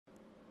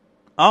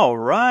All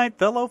right,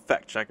 fellow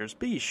fact checkers,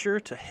 be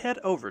sure to head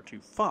over to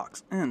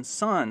Fox and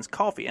Sons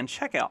Coffee and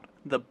check out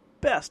the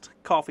best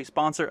coffee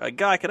sponsor a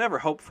guy could ever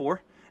hope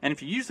for. And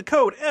if you use the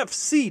code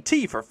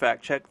FCT for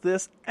fact check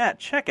this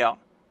at checkout,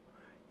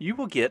 you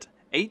will get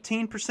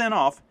 18%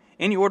 off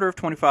any order of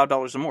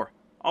 $25 or more.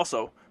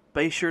 Also,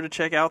 be sure to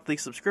check out the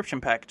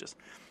subscription packages.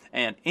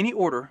 And any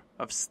order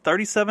of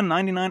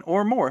 $37.99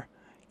 or more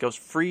goes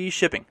free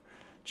shipping.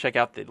 Check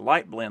out the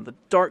light blend, the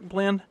dark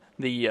blend,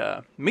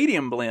 the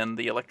medium blend,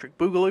 the electric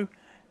boogaloo,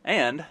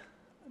 and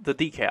the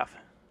decaf.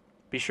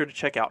 Be sure to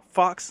check out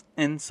Fox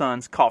and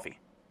Sons Coffee.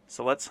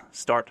 So let's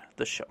start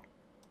the show.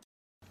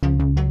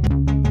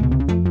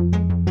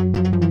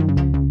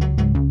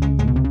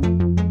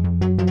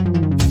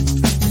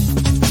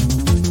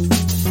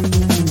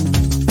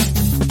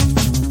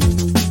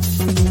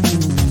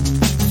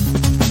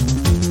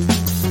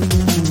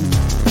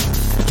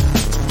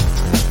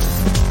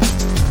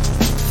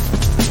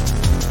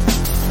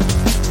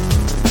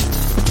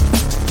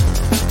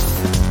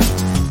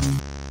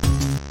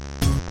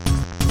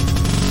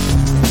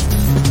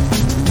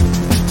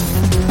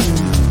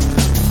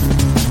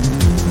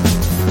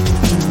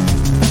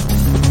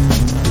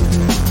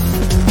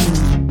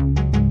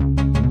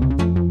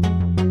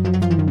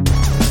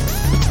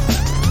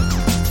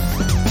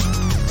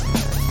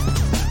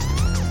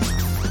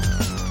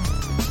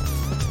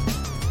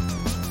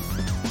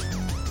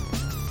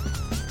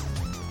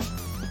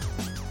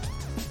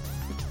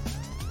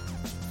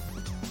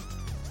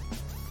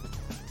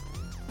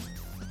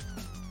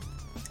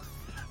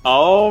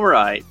 All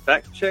right,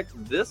 fact check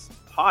this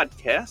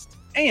podcast,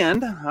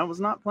 and I was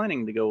not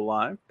planning to go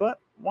live, but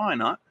why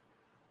not?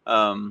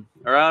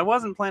 Or I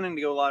wasn't planning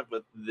to go live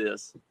with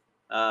this.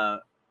 I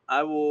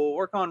will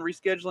work on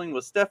rescheduling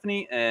with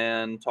Stephanie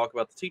and talk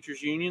about the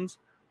teachers' unions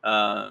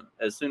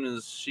as soon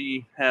as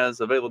she has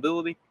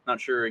availability.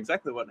 Not sure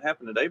exactly what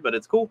happened today, but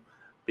it's cool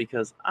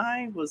because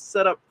I was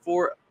set up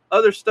for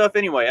other stuff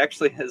anyway.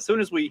 Actually, as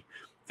soon as we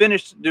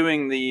finished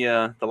doing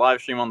the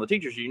live stream on the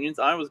teachers' unions,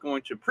 I was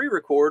going to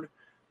pre-record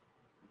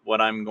what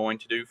I'm going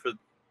to do for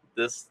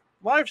this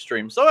live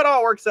stream. So it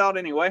all works out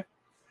anyway.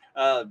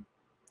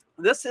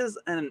 This is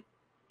an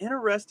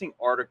interesting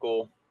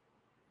article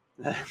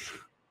that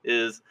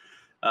is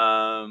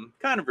kind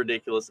of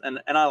ridiculous.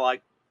 And I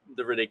like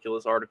the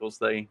ridiculous articles.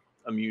 They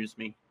amuse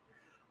me.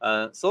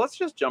 So let's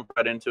just jump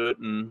right into it,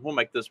 and we'll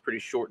make this pretty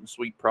short and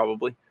sweet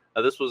probably.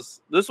 This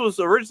was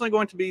originally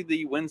going to be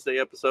the Wednesday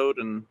episode,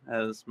 and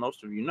as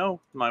most of you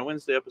know, my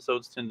Wednesday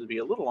episodes tend to be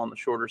a little on the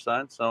shorter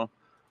side, so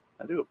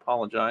I do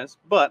apologize,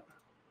 but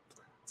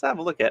let's have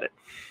a look at it.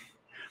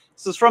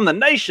 This is from The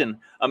Nation.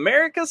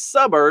 America's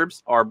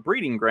suburbs are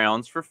breeding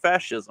grounds for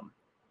fascism.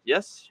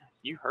 Yes,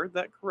 you heard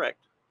that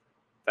correct.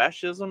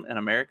 Fascism in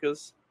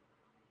America's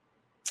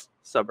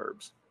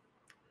suburbs.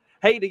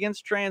 Hate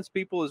against trans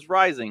people is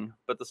rising,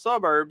 but the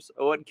suburbs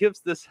are what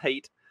gives this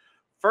hate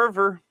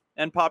fervor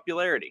and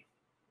popularity.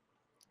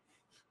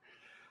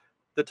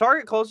 The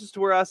Target closest to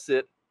where I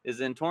sit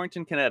is in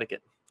Torrington,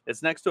 Connecticut.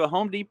 It's next to a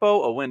Home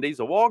Depot, a Wendy's,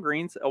 a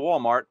Walgreens, a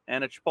Walmart,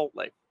 and a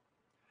Chipotle.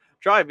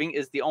 Driving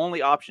is the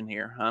only option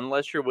here,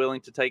 unless you're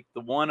willing to take the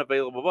one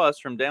available bus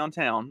from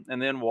downtown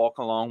and then walk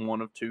along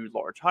one of two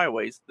large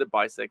highways that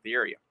bisect the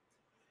area.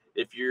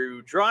 If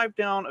you drive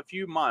down a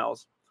few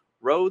miles,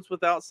 roads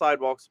without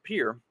sidewalks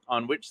appear,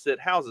 on which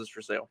sit houses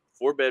for sale.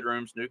 4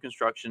 bedrooms, new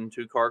construction,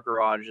 2-car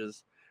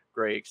garages,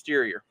 gray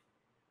exterior.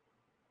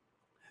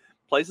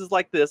 Places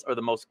like this are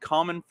the most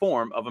common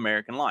form of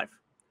American life.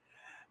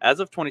 As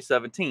of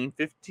 2017,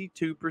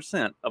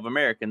 52% of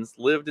Americans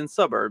lived in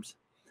suburbs.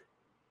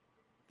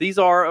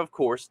 There are, of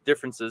course,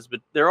 differences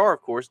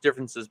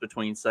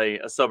between, say,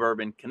 a suburb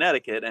in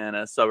Connecticut and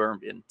a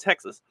suburb in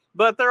Texas,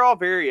 but they're all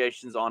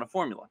variations on a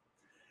formula.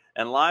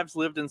 And lives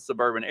lived in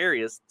suburban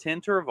areas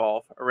tend to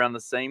revolve around the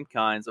same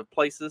kinds of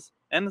places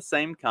and the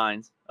same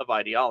kinds of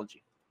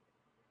ideology.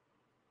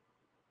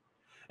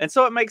 And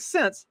so it makes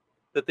sense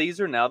that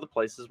these are now the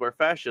places where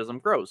fascism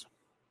grows.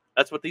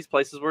 That's what these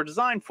places were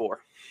designed for.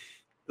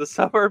 The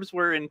suburbs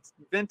were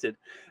invented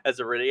as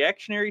a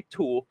reactionary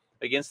tool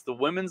against the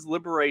women's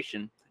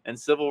liberation and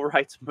civil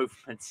rights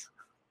movements.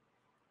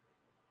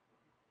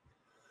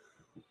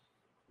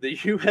 The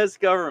U.S.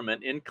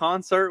 government, in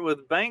concert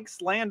with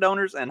banks,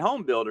 landowners, and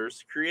home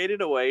builders,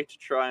 created a way to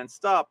try and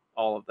stop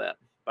all of that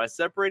by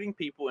separating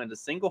people into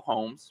single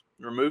homes,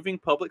 removing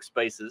public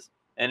spaces,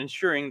 and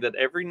ensuring that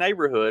every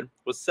neighborhood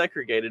was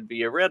segregated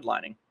via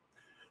redlining.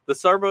 The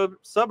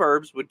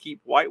suburbs would keep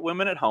white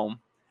women at home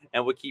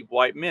and would keep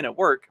white men at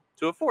work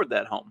to afford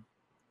that home.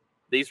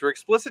 These were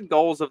explicit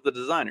goals of the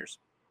designers.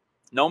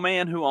 No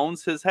man who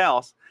owns his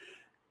house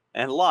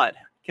and lot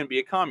can be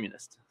a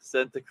communist,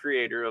 said the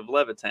creator of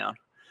Levittown,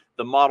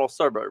 the model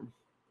suburb.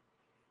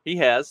 He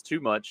has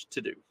too much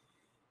to do.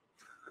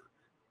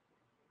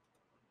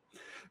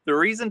 The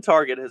reason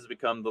Target has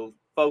become the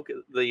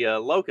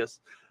locus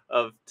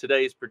of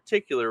today's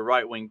particular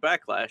right-wing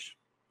backlash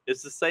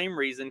is the same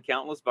reason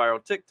countless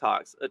viral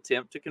TikToks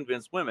attempt to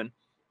convince women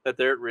that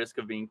they're at risk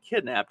of being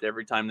kidnapped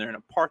every time they're in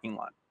a parking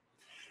lot.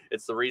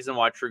 It's the reason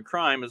why true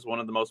crime is one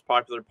of the most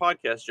popular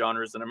podcast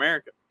genres in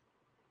America,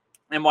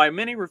 and why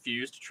many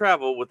refuse to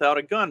travel without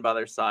a gun by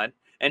their side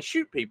and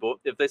shoot people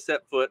if they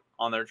set foot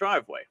on their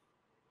driveway.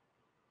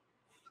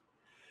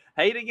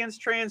 Hate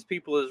against trans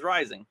people is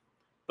rising,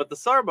 but the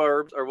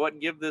suburbs are what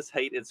give this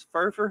hate its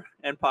fervor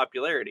and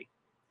popularity.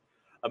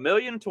 A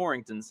million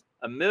Torringtons,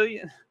 a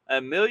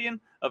million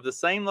of the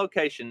same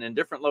location in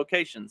different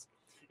locations,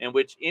 in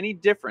which any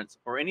difference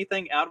or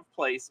anything out of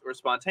place or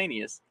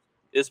spontaneous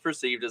is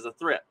perceived as a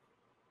threat.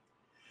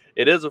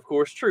 It is, of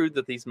course, true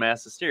that these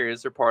mass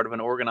hysterias are part of an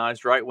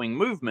organized right-wing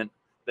movement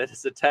that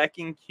is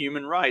attacking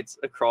human rights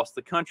across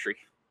the country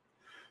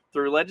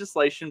through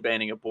legislation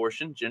banning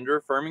abortion,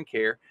 gender-affirming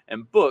care,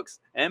 and books,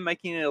 and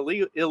making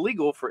it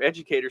illegal for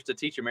educators to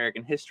teach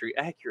American history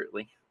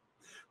accurately.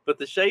 But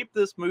the shape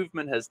this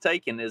movement has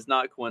taken is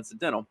not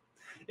coincidental.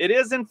 It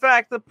is, in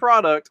fact, the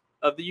product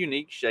of the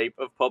unique shape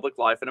of public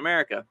life in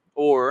America,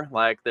 or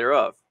lack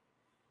thereof.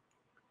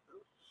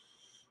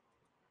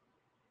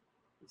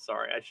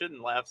 Sorry, I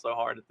shouldn't laugh so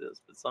hard at this,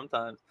 but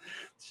sometimes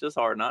it's just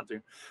hard not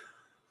to.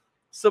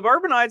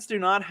 Suburbanites do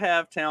not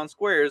have town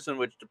squares in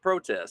which to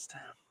protest.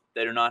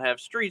 They do not have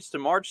streets to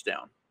march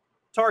down.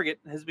 Target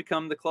has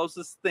become the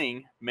closest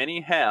thing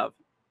many have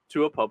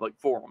to a public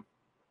forum.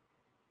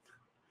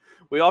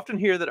 We often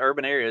hear that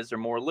urban areas are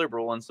more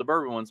liberal and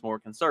suburban ones more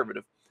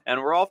conservative,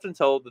 and we're often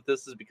told that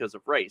this is because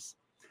of race.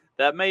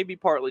 That may be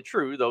partly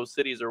true, though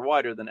cities are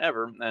wider than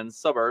ever and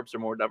suburbs are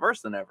more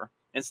diverse than ever.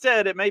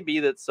 Instead, it may be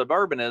that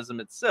suburbanism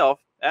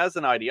itself, as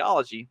an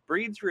ideology,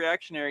 breeds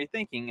reactionary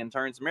thinking and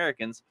turns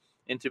Americans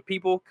into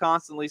people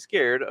constantly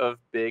scared of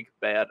big,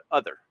 bad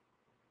other.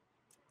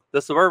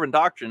 The suburban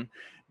doctrine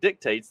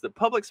dictates that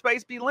public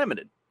space be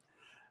limited,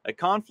 a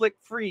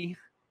conflict-free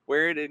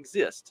where it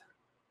exists.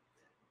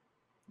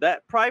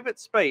 That private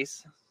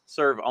space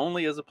serve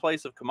only as a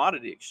place of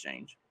commodity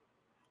exchange.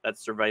 That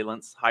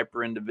surveillance,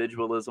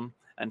 hyper-individualism,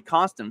 and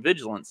constant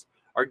vigilance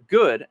are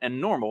good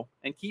and normal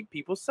and keep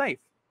people safe.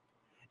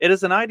 It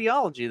is an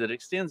ideology that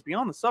extends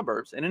beyond the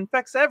suburbs and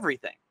infects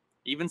everything.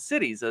 Even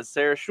cities, as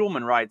Sarah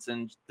Schulman writes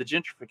in The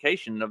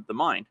Gentrification of the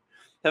Mind,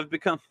 have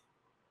become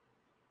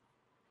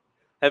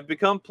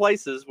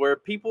places where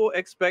people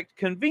expect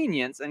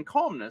convenience and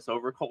calmness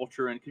over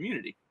culture and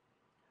community.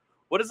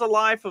 What is a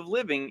life of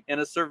living in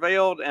a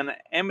surveilled and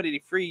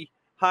amenity-free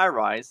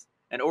high-rise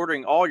and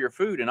ordering all your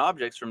food and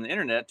objects from the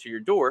internet to your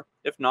door,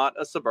 if not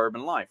a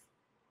suburban life?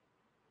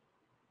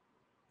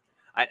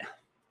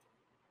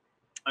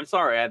 I'm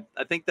sorry,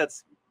 I think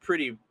that's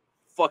pretty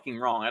fucking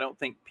wrong. I don't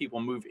think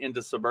people move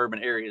into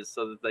suburban areas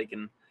so that they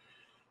can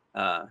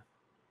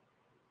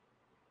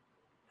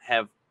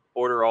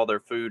order all their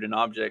food and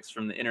objects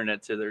from the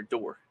internet to their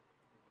door.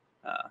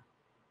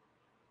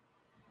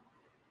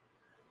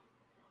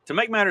 To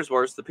make matters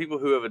worse, the people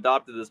who have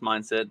adopted this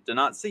mindset do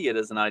not see it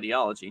as an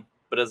ideology,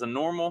 but as a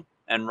normal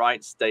and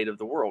right state of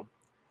the world.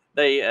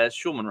 They, as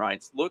Schulman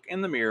writes, look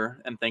in the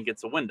mirror and think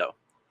it's a window.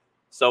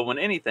 So when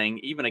anything,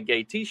 even a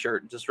gay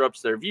t-shirt,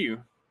 disrupts their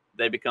view,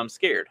 they become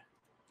scared.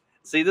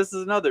 See, this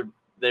is another,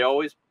 they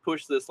always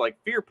push this like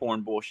fear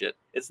porn bullshit.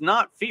 It's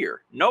not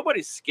fear.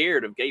 Nobody's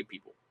scared of gay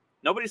people.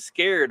 Nobody's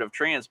scared of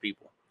trans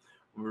people.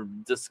 We're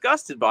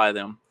disgusted by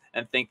them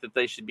and think that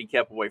they should be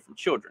kept away from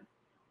children.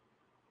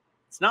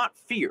 It's not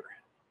fear.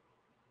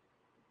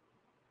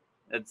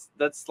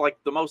 That's like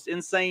the most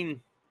insane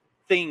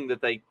thing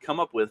that they come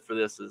up with for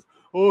this is,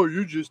 oh,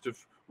 you're just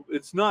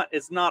it's not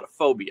a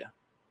phobia.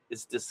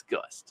 It's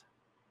disgust.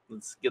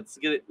 Let's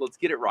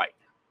get it right.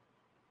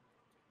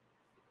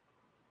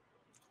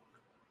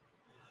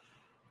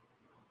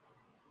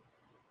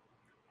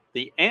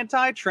 The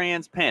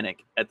anti-trans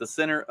panic at the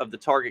center of the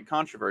Target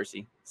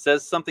controversy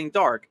says something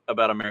dark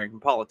about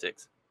American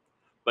politics,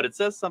 but it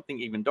says something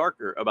even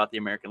darker about the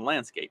American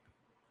landscape,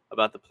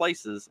 about the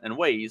places and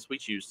ways we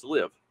choose to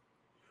live.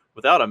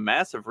 Without a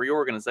massive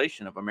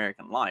reorganization of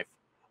American life,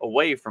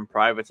 away from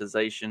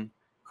privatization,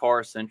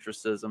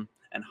 car-centricism,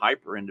 and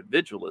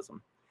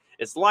hyper-individualism,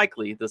 it's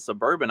likely the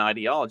suburban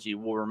ideology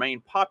will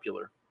remain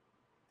popular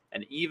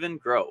and even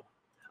grow.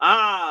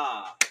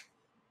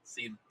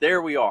 See,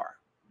 there we are.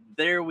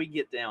 There we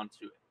get down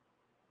to it.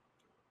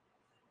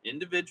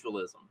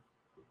 Individualism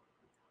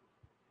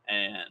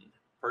and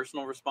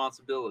personal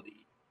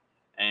responsibility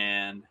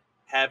and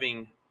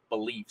having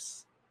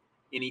beliefs,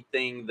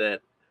 anything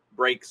that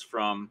breaks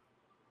from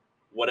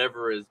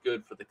whatever is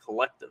good for the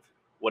collective,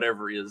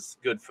 whatever is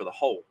good for the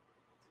whole,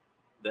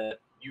 that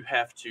you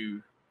have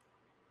to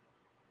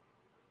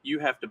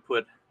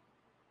put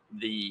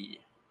the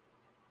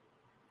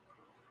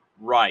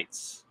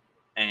rights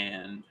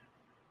and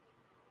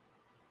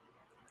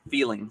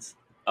feelings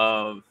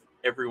of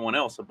everyone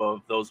else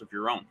above those of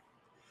your own.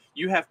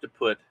 You have to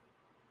put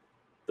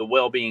the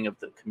well-being of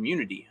the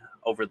community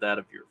over that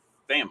of your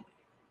family.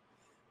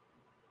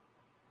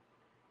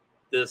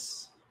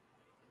 This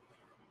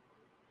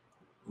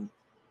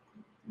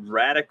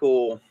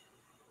radical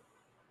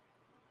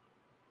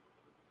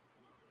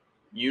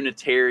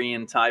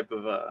Unitarian type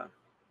of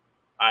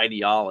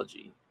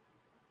ideology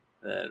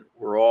that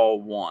we're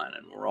all one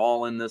and we're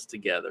all in this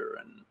together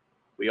and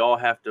We all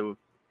have to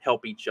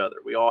help each other.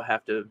 We all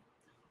have to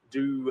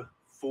do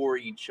for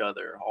each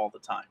other all the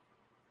time.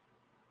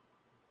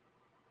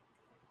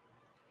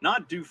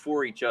 Not do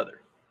for each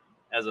other,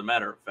 as a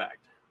matter of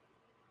fact.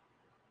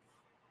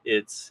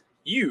 It's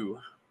you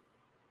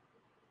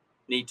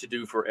need to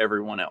do for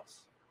everyone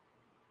else.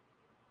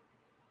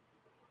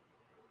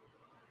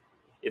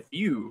 If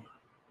you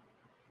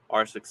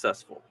are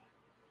successful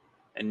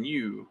and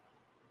you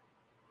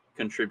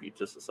contribute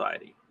to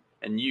society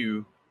and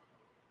you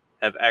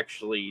have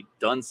actually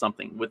done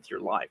something with your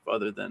life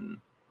other than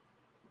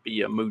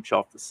be a mooch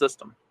off the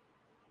system,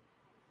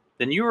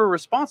 then you are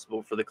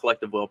responsible for the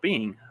collective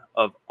well-being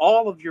of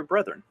all of your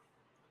brethren,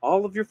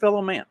 all of your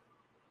fellow man,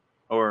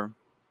 or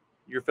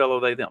your fellow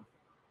they, them.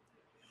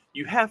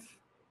 You have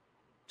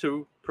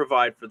to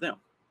provide for them.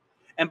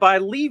 And by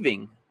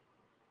leaving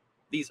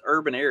these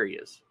urban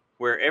areas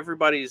where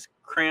everybody's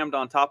crammed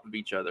on top of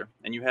each other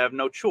and you have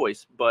no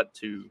choice but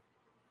to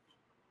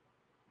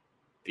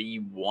be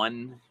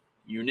one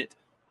unit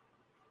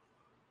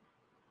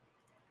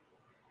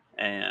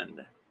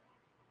and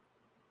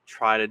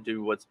try to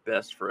do what's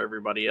best for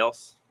everybody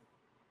else,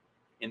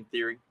 in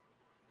theory.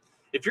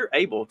 If you're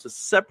able to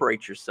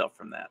separate yourself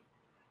from that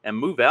and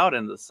move out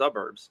into the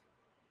suburbs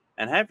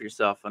and have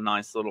yourself a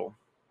nice little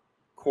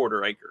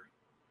quarter acre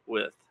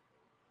with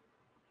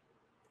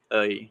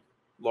a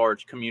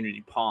large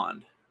community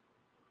pond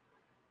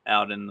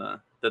out in the,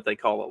 that they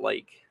call a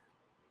lake,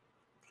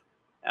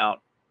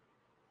 out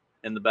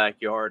in the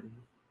backyard,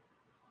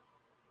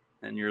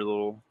 and your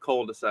little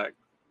cul-de-sac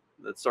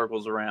that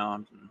circles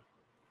around. And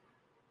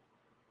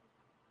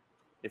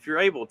if you're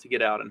able to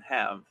get out and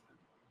have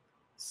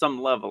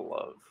some level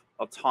of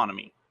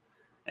autonomy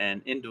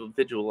and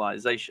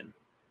individualization,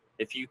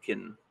 if you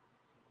can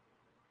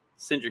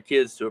send your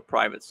kids to a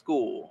private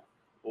school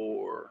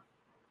or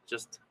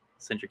just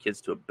send your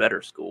kids to a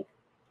better school,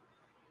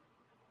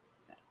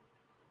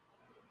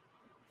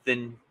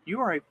 then you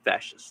are a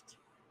fascist.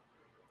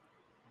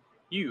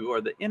 You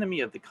are the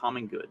enemy of the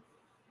common good.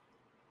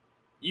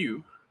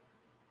 You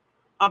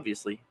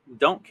obviously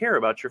don't care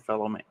about your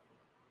fellow man.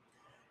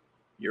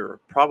 You're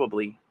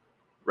probably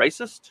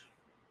racist,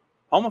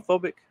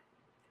 homophobic,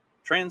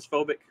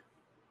 transphobic,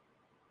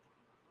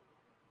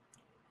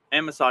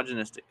 and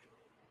misogynistic.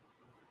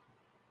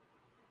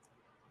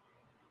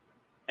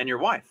 And your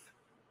wife,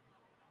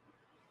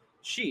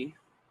 she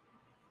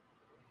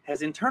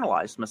has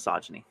internalized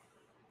misogyny.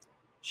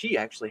 She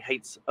actually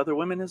hates other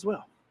women as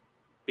well,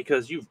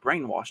 because you've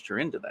brainwashed her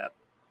into that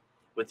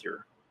with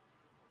your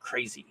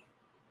crazy,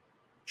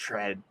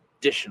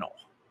 traditional,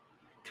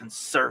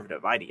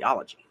 conservative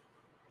ideology.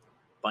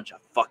 Bunch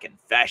of fucking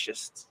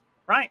fascists,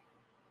 right?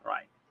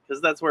 Right.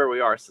 Because that's where we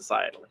are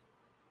societally.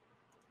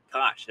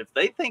 Gosh, if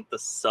they think the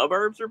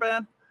suburbs are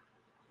bad,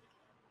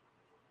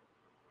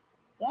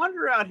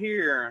 wander out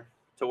here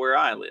to where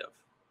I live.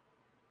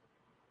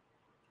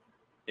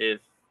 If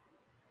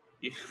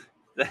you,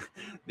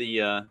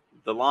 the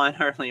line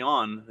early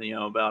on,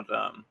 about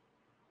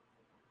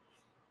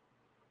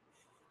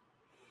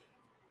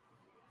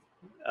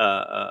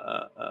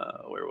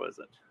where was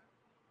it?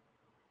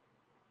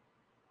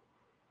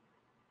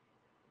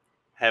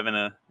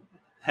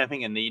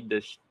 Having a need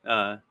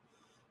to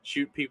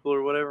shoot people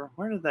or whatever.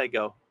 Where did that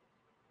go?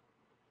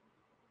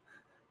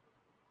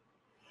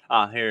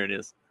 Here it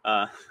is.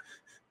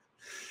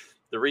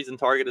 The reason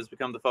Target has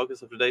become the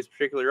focus of today's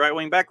particularly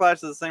right-wing backlash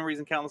is the same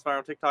reason countless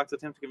viral TikToks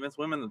attempt to convince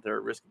women that they're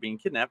at risk of being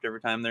kidnapped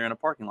every time they're in a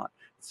parking lot.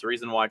 It's the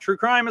reason why true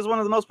crime is one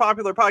of the most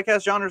popular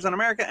podcast genres in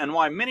America, and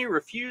why many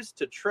refuse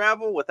to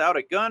travel without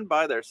a gun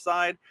by their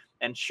side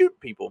and shoot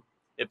people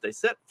if they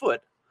set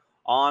foot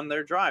on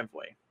their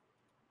driveway.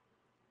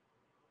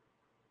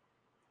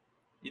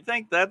 You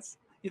think that's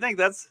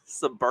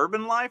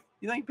suburban life?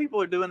 You think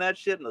people are doing that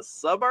shit in the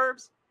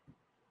suburbs?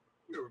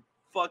 You're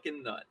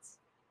fucking nuts.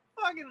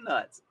 Fucking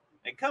nuts.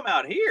 And come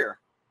out here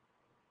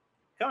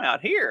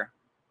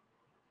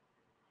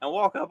and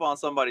walk up on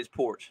somebody's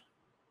porch.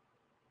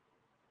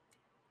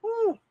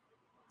 Woo.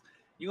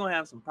 You're going to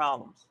have some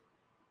problems.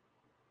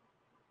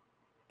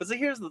 But see,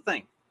 here's the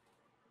thing.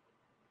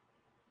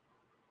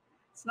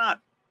 It's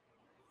not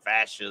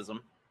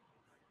fascism.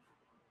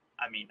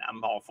 I mean,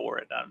 I'm all for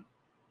it.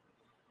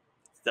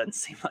 It doesn't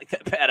seem like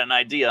that bad an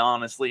idea,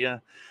 honestly.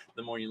 The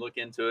more you look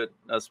into it,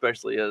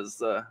 especially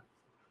as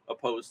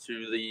opposed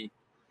to the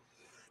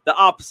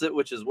opposite,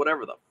 which is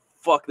whatever the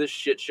fuck this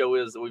shit show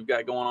is that we've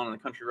got going on in the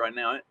country right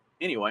now.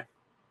 Anyway,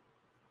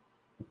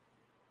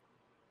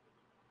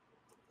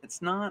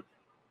 it's not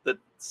that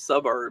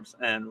suburbs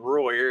and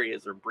rural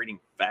areas are breeding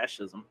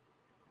fascism.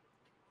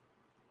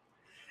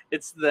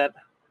 It's that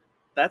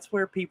that's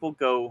where people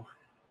go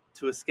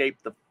to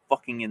escape the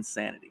fucking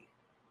insanity.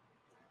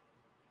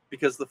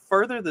 Because the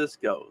further this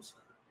goes,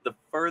 the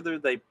further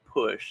they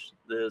push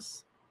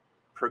this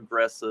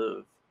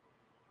progressive,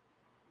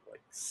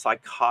 like,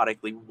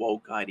 psychotically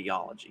woke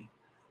ideology.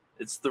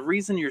 It's the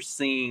reason you're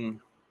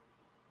seeing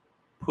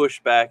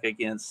pushback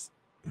against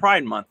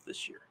Pride Month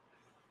this year.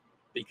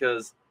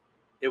 Because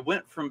it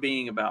went from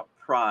being about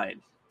pride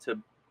to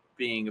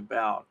being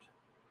about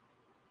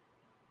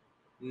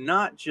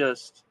not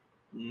just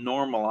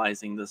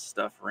normalizing this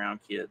stuff around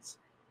kids,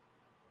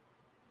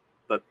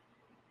 but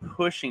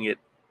pushing it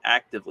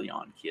actively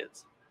on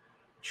kids,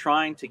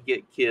 trying to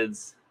get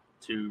kids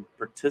to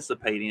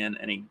participate in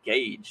and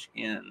engage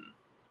in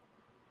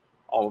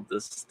all of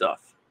this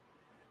stuff,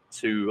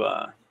 to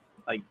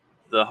like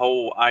the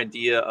whole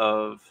idea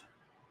of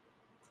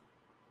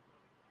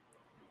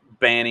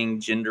banning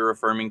gender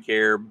affirming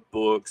care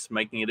books,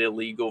 making it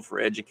illegal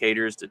for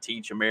educators to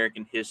teach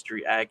American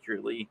history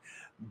accurately,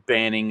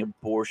 banning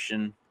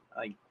abortion.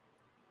 Like,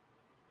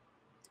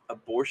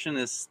 abortion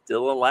is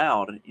still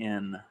allowed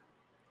in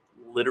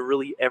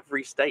literally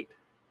every state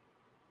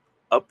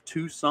up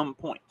to some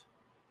point.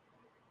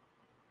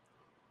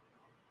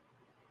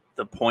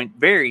 The point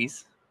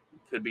varies.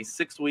 It could be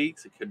 6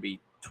 weeks, it could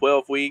be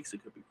 12 weeks,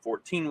 it could be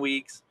 14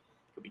 weeks,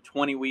 it could be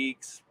 20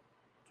 weeks,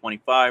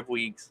 25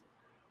 weeks,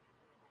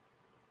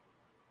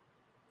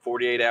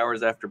 48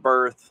 hours after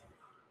birth,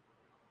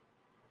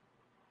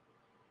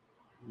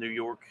 New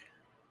York.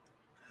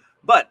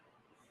 But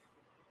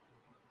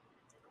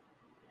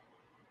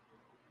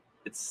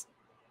it's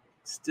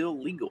still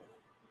legal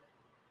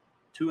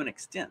to an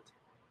extent.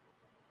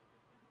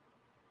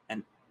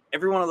 And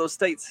every one of those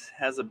states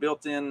has a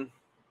built-in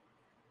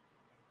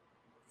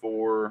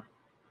for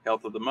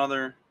health of the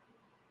mother,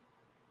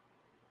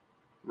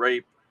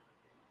 rape,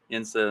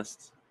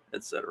 incest,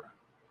 etc.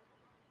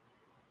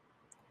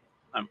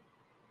 I'm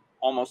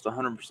almost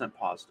 100%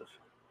 positive.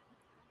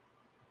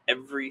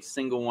 Every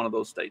single one of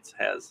those states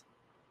has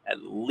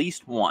at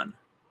least one,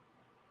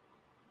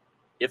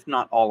 if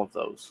not all of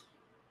those,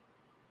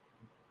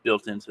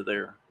 built into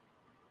their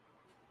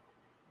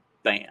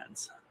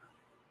bans.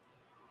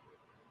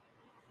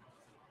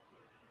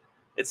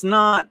 It's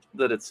not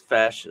that it's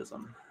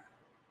fascism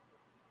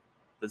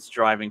that's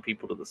driving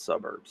people to the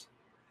suburbs.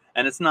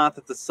 And it's not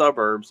that the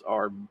suburbs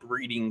are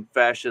breeding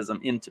fascism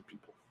into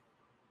people.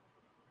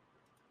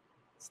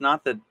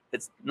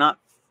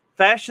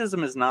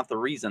 Fascism is not the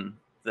reason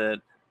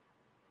that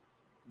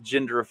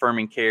gender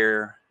affirming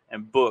care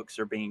and books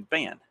are being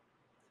banned.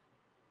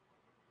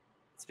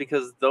 It's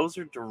because those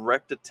are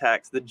direct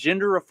attacks. The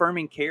gender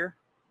affirming care,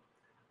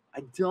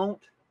 I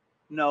don't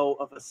know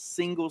of a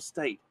single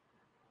state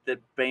that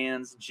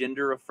bans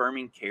gender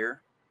affirming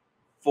care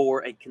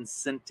for a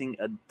consenting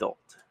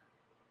adult.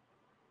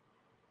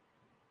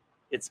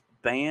 It's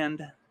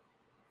banned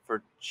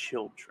for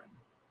children.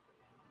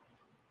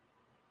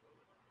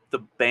 The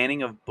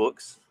banning of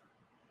books,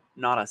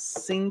 not a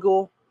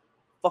single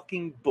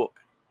fucking book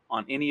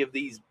on any of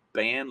these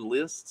banned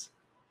lists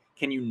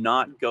can you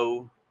not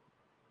go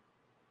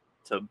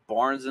to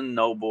Barnes and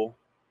Noble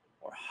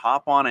or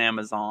hop on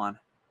Amazon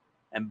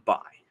and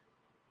buy.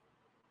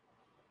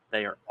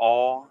 They are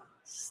all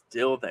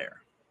still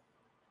there.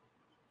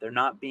 They're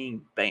not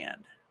being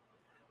banned.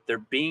 They're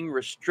being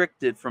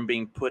restricted from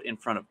being put in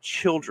front of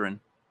children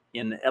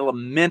in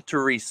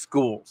elementary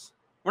schools.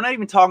 We're not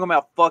even talking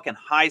about fucking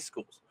high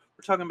schools.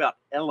 We're talking about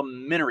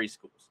elementary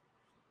schools.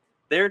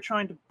 They're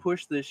trying to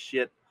push this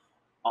shit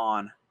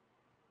on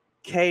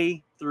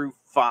K through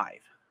 5.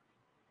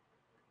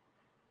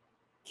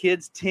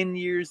 Kids 10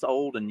 years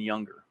old and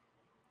younger.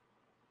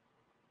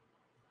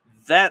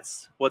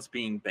 That's what's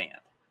being banned.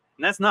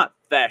 And that's not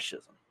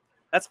fascism.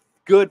 That's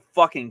good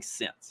fucking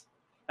sense.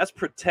 That's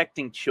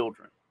protecting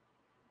children.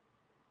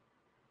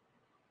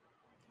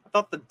 I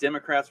thought the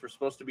Democrats were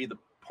supposed to be the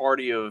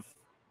party of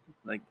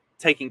like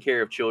taking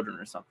care of children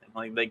or something.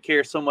 Like they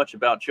care so much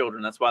about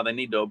children, that's why they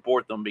need to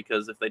abort them,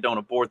 because if they don't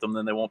abort them,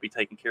 then they won't be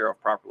taken care of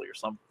properly or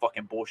some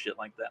fucking bullshit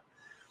like that.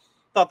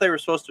 Thought they were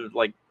supposed to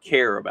like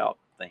care about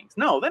things.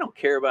 No, they don't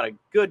care about a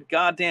good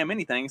goddamn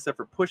anything except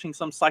for pushing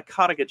some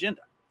psychotic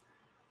agenda.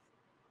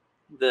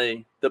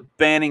 The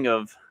banning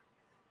of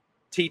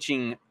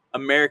teaching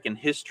American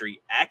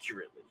history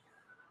accurately.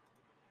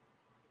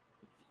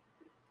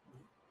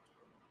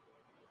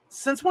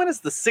 Since when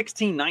is the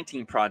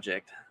 1619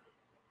 Project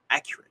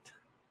accurate?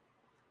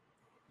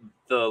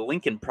 The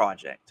Lincoln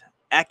Project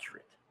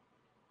accurate?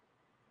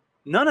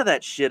 None of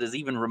that shit is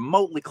even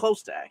remotely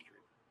close to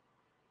accurate.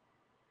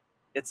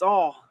 It's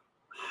all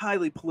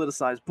highly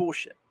politicized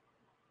bullshit.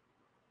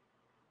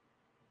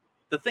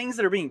 The things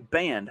that are being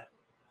banned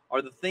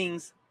are the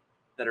things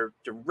that are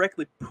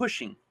directly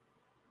pushing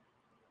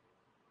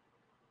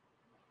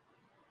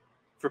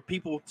for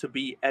people to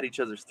be at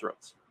each other's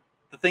throats.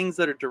 The things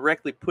that are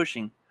directly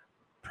pushing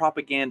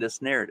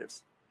propagandist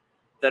narratives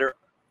that are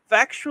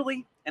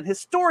factually and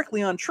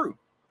historically untrue.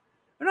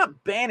 They're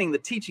not banning the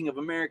teaching of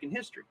American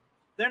history.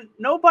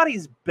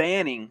 Nobody's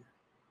banning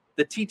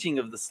the teaching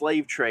of the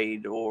slave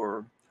trade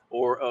or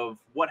of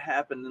what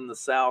happened in the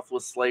South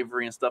with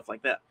slavery and stuff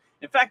like that.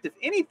 In fact, if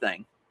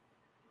anything,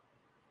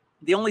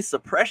 the only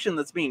suppression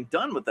that's being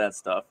done with that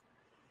stuff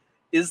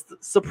is the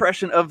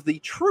suppression of the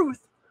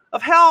truth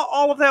of how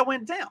all of that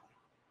went down.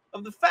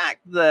 Of the fact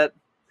that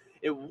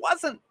it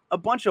wasn't a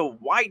bunch of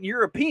white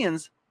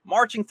Europeans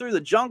marching through the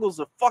jungles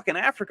of fucking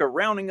Africa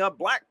rounding up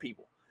black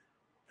people.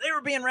 They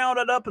were being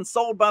rounded up and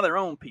sold by their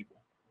own people.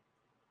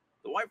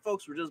 The white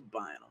folks were just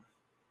buying them.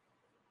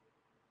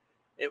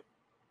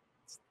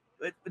 It's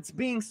It's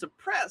being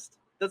suppressed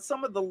that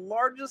some of the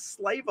largest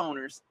slave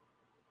owners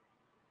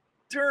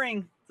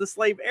during the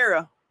slave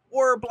era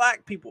were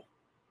black people.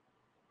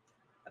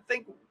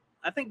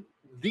 I think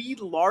the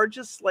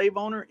largest slave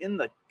owner in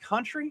the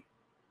country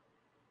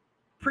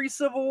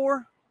pre-Civil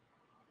War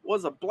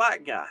was a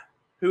black guy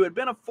who had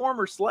been a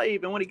former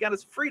slave, and when he got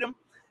his freedom,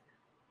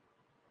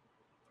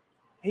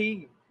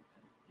 he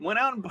went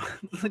out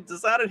and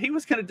decided he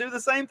was going to do the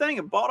same thing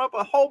and bought up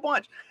a whole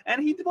bunch.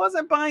 And he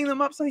wasn't buying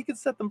them up so he could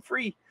set them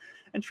free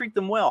and treat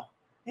them well.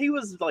 He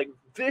was like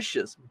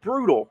vicious,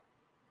 brutal,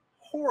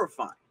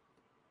 horrifying.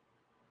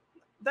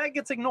 That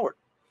gets ignored.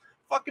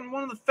 Fucking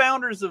one of the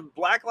founders of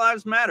Black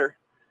Lives Matter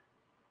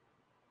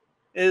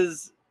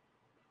is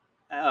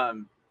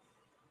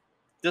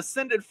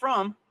descended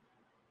from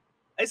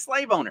a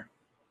slave owner.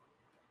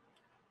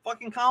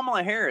 Fucking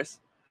Kamala Harris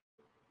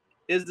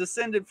is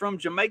descended from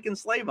Jamaican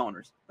slave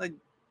owners. Like,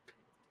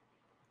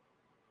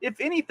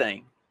 if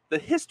anything, the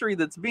history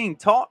that's being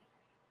taught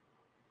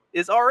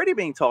is already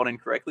being taught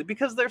incorrectly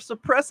because they're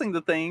suppressing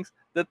the things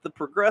that the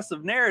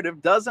progressive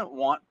narrative doesn't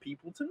want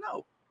people to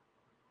know.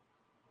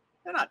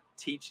 They're not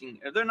teaching,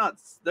 they're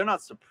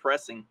not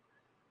suppressing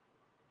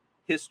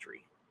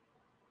history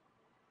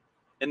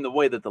in the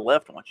way that the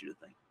left wants you to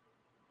think.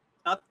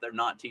 Not that they're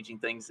not teaching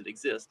things that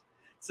exist.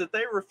 It's that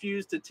they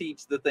refuse to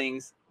teach the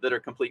things that are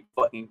complete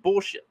fucking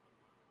bullshit.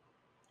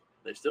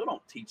 They still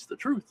don't teach the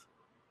truth,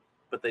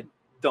 but they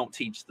don't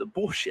teach the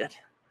bullshit.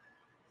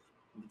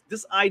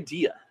 This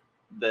idea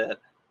that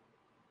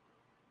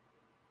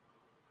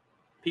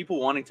people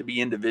wanting to be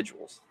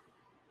individuals,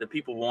 that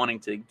people wanting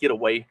to get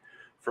away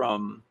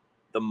from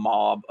the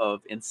mob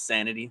of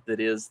insanity that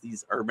is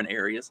these urban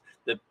areas,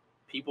 that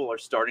people are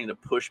starting to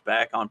push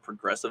back on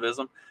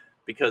progressivism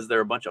because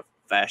they're a bunch of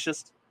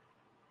fascists.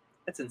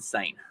 That's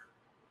insane.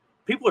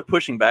 People are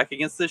pushing back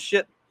against this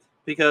shit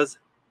because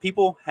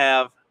people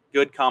have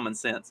good common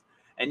sense.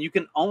 And you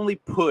can only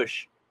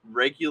push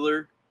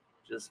regular,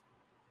 just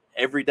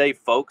everyday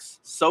folks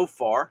so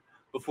far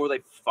before they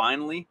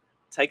finally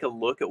take a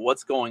look at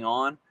what's going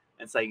on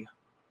and say,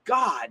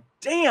 God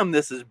damn,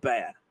 this is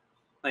bad.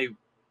 Like,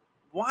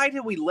 why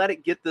did we let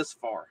it get this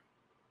far?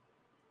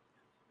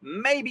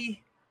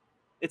 Maybe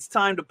it's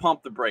time to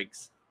pump the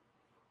brakes.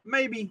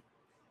 Maybe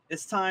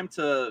it's time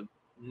to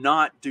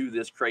not do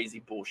this crazy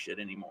bullshit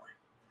anymore.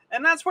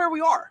 And that's where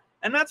we are.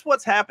 And that's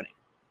what's happening.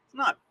 It's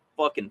not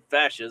fucking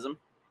fascism.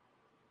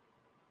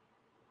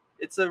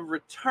 It's a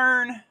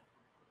return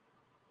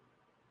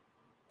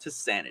to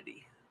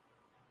sanity.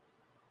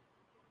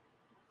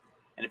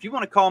 And if you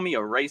want to call me a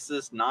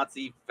racist,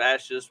 Nazi,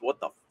 fascist, what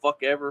the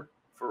fuck ever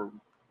for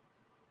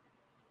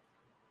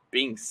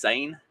being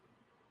sane,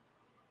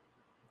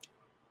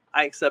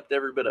 I accept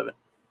every bit of it.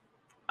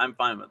 I'm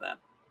fine with that.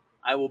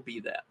 I will be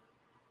that.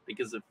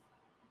 Because if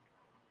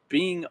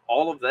being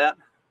all of that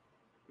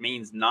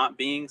means not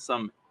being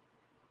some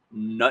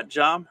nut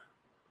job,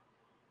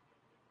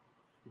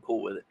 I'm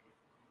cool with it.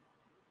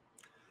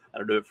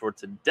 That'll do it for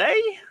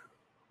today.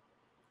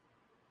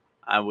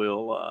 I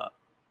will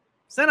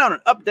send out an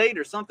update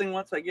or something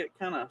once I get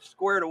kind of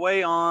squared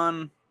away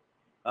on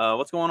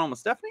what's going on with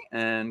Stephanie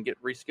and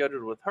get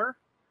rescheduled with her.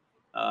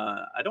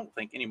 I don't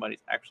think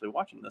anybody's actually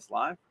watching this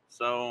live,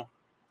 so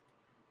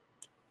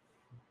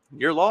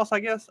your loss,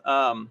 I guess.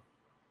 To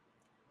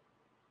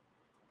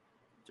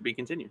be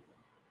continued.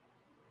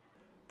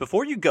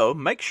 Before you go,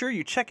 make sure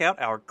you check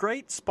out our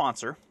great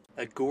sponsor,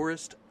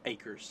 Agorist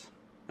Acres.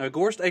 Now,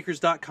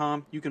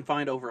 AgoristAcres.com, you can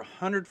find over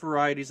 100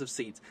 varieties of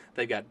seeds.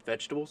 They've got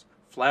vegetables,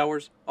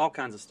 flowers, all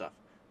kinds of stuff.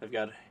 They've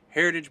got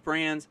heritage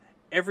brands,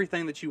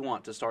 everything that you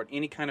want to start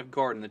any kind of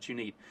garden that you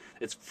need.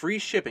 It's free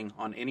shipping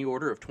on any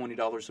order of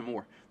 $20 or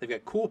more. They've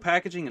got cool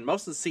packaging, and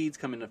most of the seeds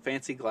come in a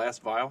fancy glass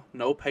vial,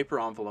 no paper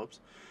envelopes.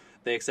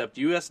 They accept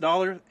US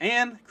dollars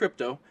and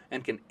crypto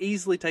and can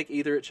easily take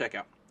either at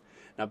checkout.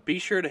 Now be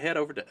sure to head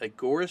over to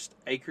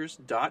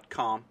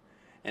agoristacres.com,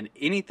 and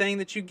anything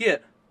that you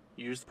get,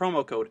 use the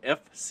promo code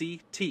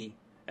FCT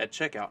at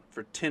checkout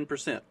for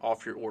 10%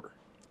 off your order.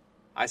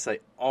 I say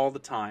all the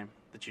time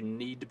that you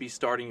need to be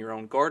starting your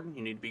own garden,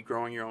 you need to be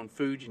growing your own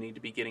food, you need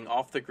to be getting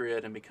off the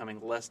grid and becoming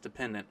less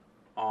dependent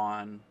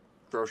on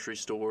grocery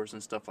stores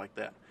and stuff like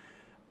that.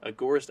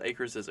 Agorist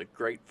Acres is a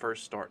great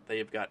first start. They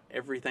have got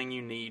everything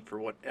you need for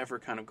whatever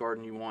kind of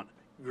garden you want.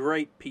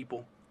 Great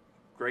people,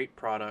 great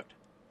product,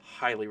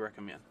 highly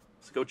recommend.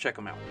 So go check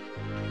them out.